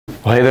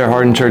Well, hey there,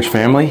 Harden Church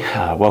family.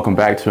 Welcome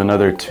back to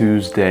another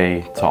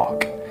Tuesday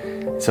Talk.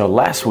 So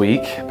last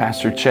week,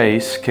 Pastor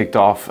Chase kicked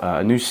off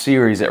a new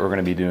series that we're going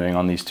to be doing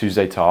on these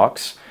Tuesday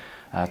Talks,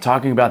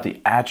 talking about the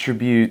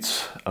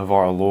attributes of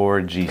our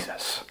Lord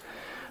Jesus.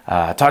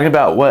 Talking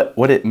about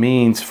what it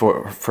means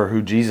for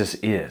who Jesus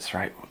is,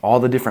 right? All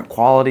the different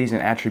qualities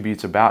and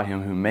attributes about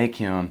Him who make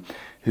Him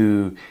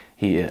who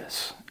He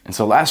is. And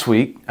so last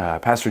week,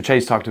 Pastor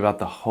Chase talked about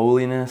the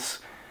holiness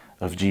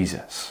of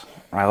Jesus.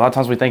 Right? A lot of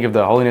times we think of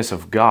the holiness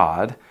of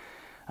God,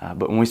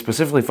 but when we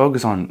specifically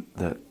focus on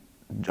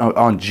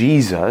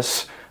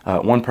Jesus,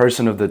 one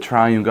person of the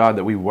triune God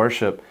that we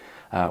worship,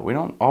 we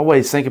don't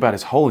always think about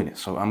His holiness.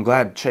 So I'm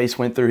glad Chase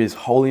went through His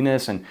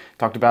holiness and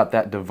talked about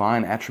that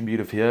divine attribute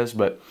of His.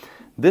 But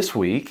this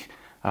week,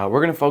 we're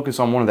going to focus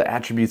on one of the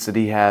attributes that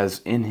He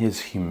has in His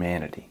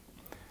humanity.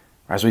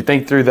 As we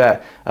think through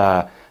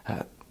that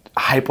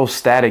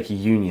hypostatic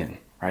union,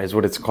 right, is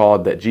what it's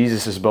called, that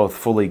Jesus is both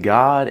fully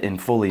God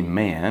and fully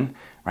man,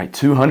 right?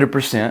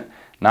 200%,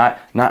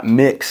 not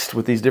mixed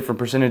with these different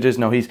percentages.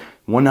 No, He's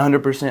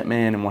 100%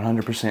 man and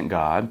 100%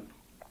 God.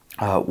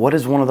 What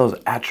is one of those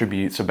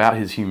attributes about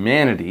His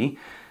humanity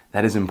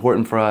that is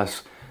important for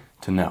us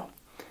to know?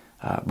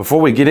 Before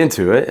we get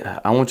into it,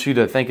 I want you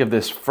to think of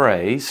this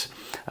phrase.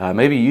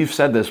 Maybe you've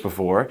said this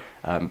before.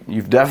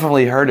 You've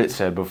definitely heard it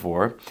said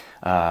before.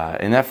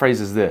 And that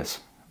phrase is this: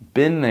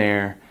 been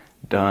there,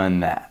 done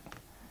that.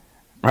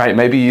 Right?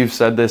 Maybe you've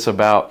said this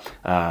about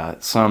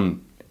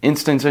some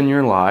instance in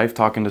your life,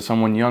 talking to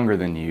someone younger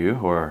than you,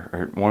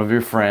 or one of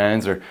your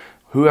friends, or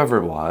whoever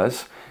it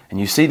was, and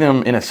you see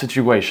them in a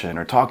situation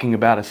or talking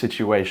about a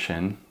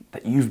situation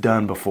that you've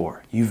done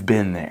before. You've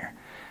been there.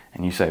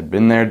 And you say,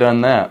 been there,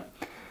 done that.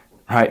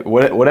 Right?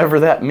 Whatever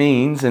that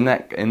means in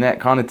that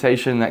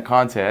connotation, that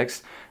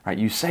context, right?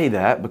 You say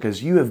that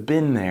because you have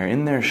been there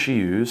in their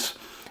shoes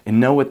and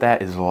know what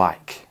that is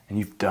like. And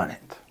you've done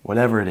it,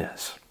 whatever it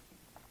is.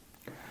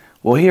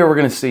 Well, here we're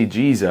going to see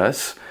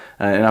Jesus,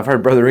 and I've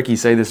heard Brother Ricky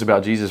say this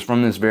about Jesus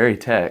from this very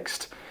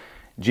text.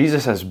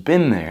 Jesus has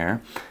been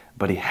there,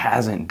 but He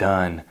hasn't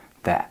done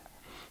that.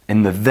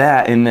 And the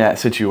that in that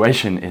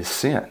situation is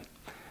sin.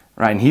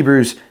 Right? In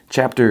Hebrews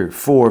chapter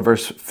 4,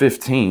 verse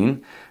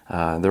 15,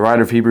 the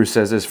writer of Hebrews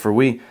says this: "For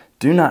we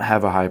do not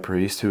have a high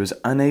priest who is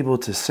unable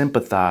to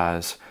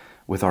sympathize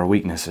with our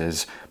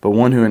weaknesses, but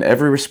one who in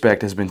every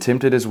respect has been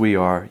tempted as we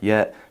are,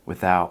 yet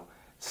without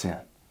sin."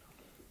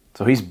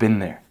 So He's been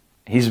there.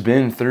 He's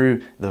been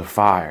through the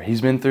fire.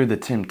 He's been through the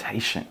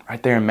temptation.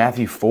 Right there in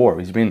Matthew 4,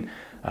 He's been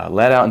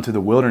led out into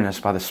the wilderness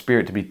by the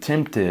Spirit to be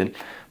tempted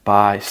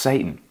by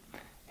Satan.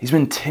 He's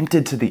been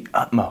tempted to the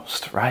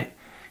utmost, right?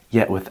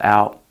 Yet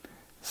without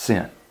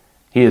sin.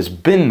 He has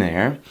been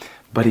there,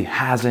 but He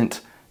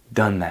hasn't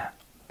done that.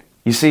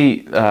 You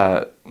see,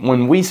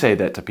 when we say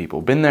that to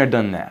people, been there,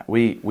 done that,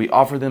 we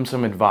offer them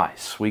some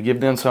advice. We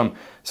give them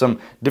some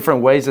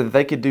different ways that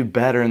they could do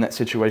better in that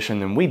situation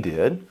than we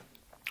did.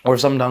 Or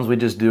sometimes we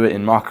just do it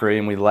in mockery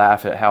and we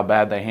laugh at how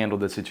bad they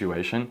handled the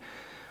situation.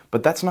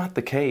 But that's not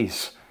the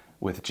case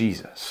with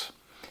Jesus.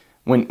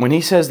 When He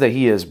says that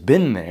He has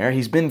been there,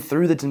 He's been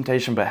through the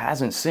temptation but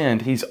hasn't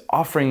sinned, He's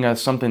offering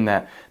us something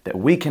that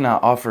we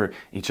cannot offer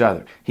each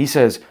other. He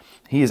says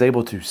He is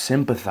able to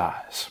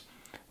sympathize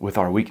with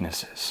our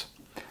weaknesses,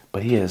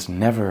 but He has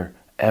never,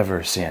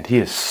 ever sinned. He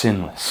is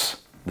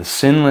sinless. The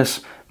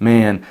sinless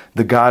man,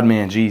 the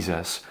God-man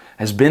Jesus,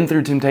 has been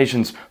through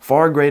temptations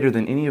far greater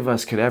than any of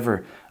us could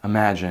ever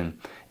imagine,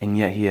 and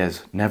yet He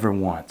has never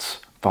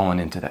once fallen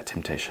into that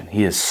temptation.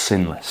 He is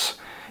sinless.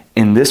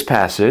 In this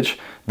passage,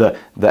 the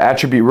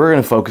attribute we're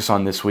going to focus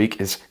on this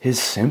week is His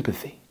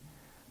sympathy.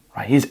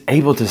 Right? He's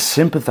able to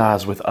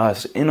sympathize with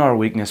us in our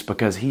weakness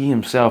because He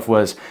Himself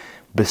was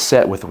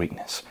beset with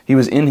weakness. He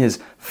was in His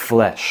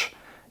flesh.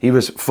 He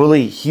was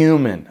fully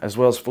human as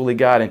well as fully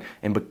God,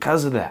 and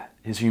because of that,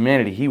 His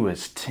humanity, He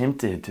was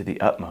tempted to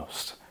the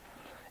utmost.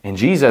 In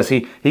Jesus,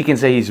 he can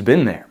say He's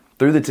been there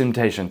through the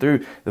temptation,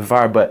 through the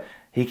fire, but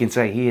He can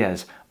say He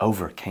has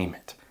overcame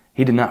it.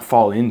 He did not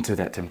fall into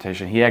that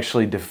temptation. He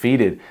actually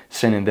defeated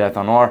sin and death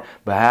on our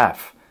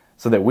behalf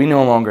so that we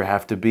no longer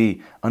have to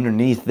be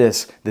underneath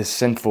these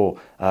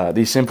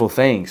sinful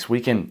things.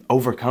 We can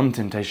overcome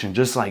temptation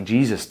just like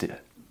Jesus did.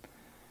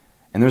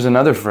 And there's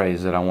another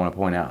phrase that I want to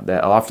point out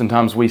that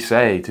oftentimes we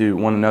say to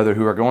one another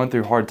who are going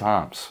through hard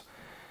times.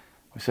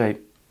 We say,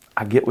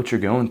 I get what you're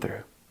going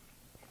through.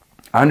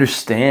 I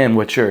understand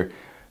what you're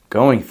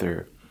going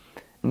through.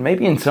 And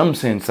maybe in some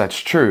sense that's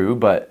true,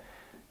 but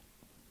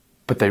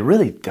they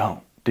really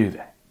don't, do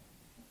they?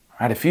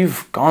 Right? If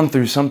you've gone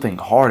through something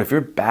hard, if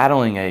you're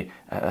battling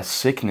a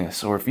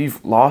sickness, or if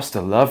you've lost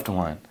a loved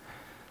one,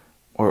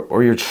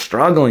 or you're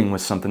struggling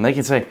with something, they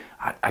can say,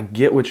 I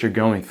get what you're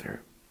going through.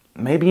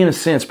 Maybe in a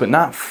sense, but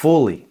not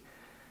fully.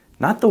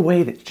 Not the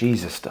way that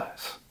Jesus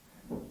does.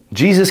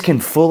 Jesus can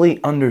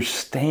fully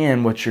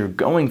understand what you're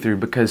going through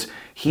because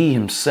He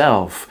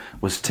Himself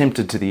was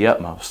tempted to the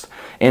utmost.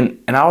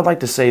 And I would like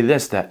to say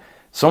this, that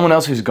someone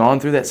else who's gone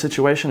through that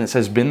situation that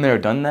says been there,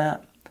 done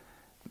that,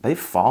 they've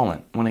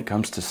fallen when it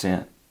comes to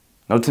sin.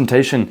 No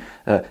temptation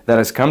that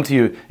has come to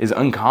you is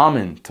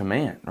uncommon to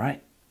man,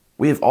 right?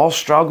 We have all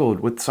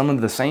struggled with some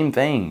of the same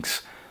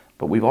things,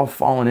 but we've all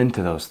fallen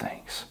into those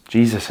things.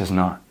 Jesus has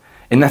not.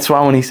 And that's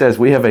why when he says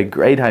we have a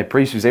great high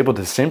priest who's able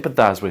to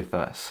sympathize with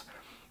us,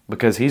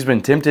 because he's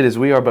been tempted as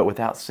we are, but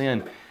without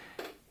sin,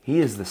 he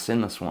is the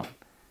sinless one.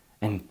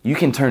 And you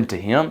can turn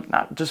to him,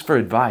 not just for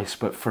advice,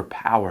 but for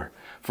power,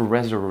 for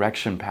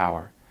resurrection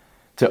power,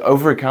 to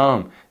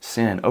overcome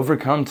sin,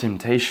 overcome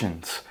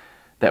temptations,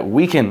 that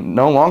we can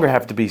no longer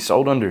have to be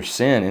sold under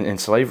sin and in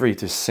slavery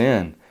to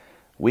sin.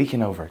 We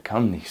can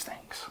overcome these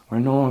things. We're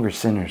no longer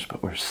sinners,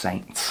 but we're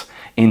saints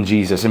in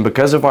Jesus. And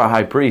because of our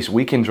high priest,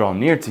 we can draw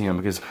near to him,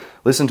 because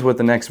listen to what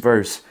the next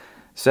verse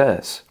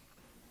says.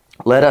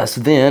 Let us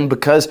then,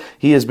 because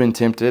he has been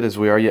tempted as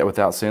we are yet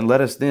without sin,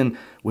 let us then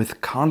with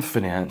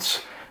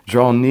confidence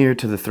draw near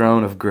to the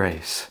throne of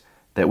grace,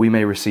 that we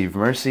may receive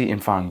mercy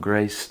and find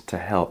grace to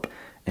help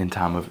in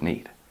time of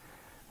need.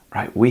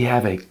 Right? We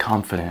have a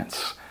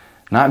confidence,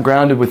 not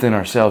grounded within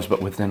ourselves,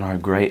 but within our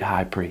great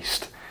high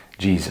priest,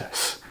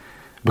 Jesus.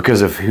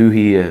 Because of who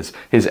he is,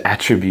 his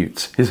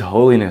attributes, his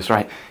holiness,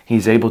 right?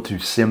 He's able to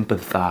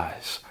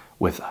sympathize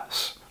with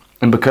us.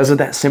 And because of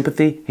that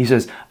sympathy, he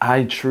says,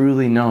 I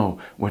truly know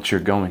what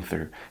you're going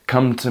through.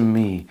 Come to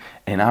me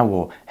and I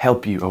will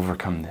help you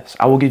overcome this.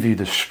 I will give you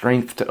the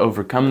strength to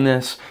overcome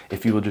this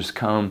if you will just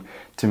come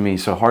to me.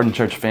 So Harden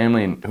Church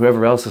family and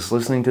whoever else is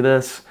listening to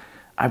this,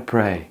 I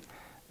pray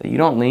that you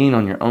don't lean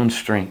on your own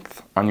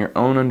strength, on your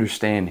own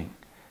understanding.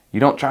 You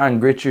don't try and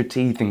grit your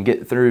teeth and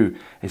get through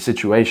a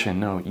situation.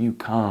 No, you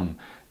come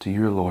to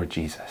your Lord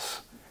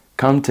Jesus.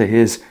 Come to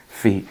his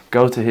feet.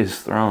 Go to his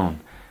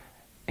throne.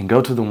 And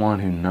go to the one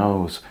who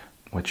knows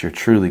what you're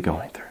truly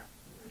going through.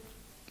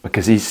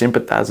 Because he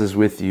sympathizes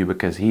with you,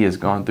 because he has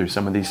gone through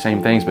some of these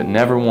same things but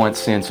never once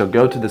sinned. So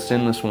go to the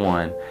sinless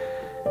one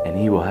and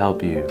he will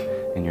help you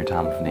in your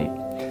time of need.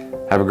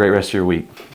 Have a great rest of your week.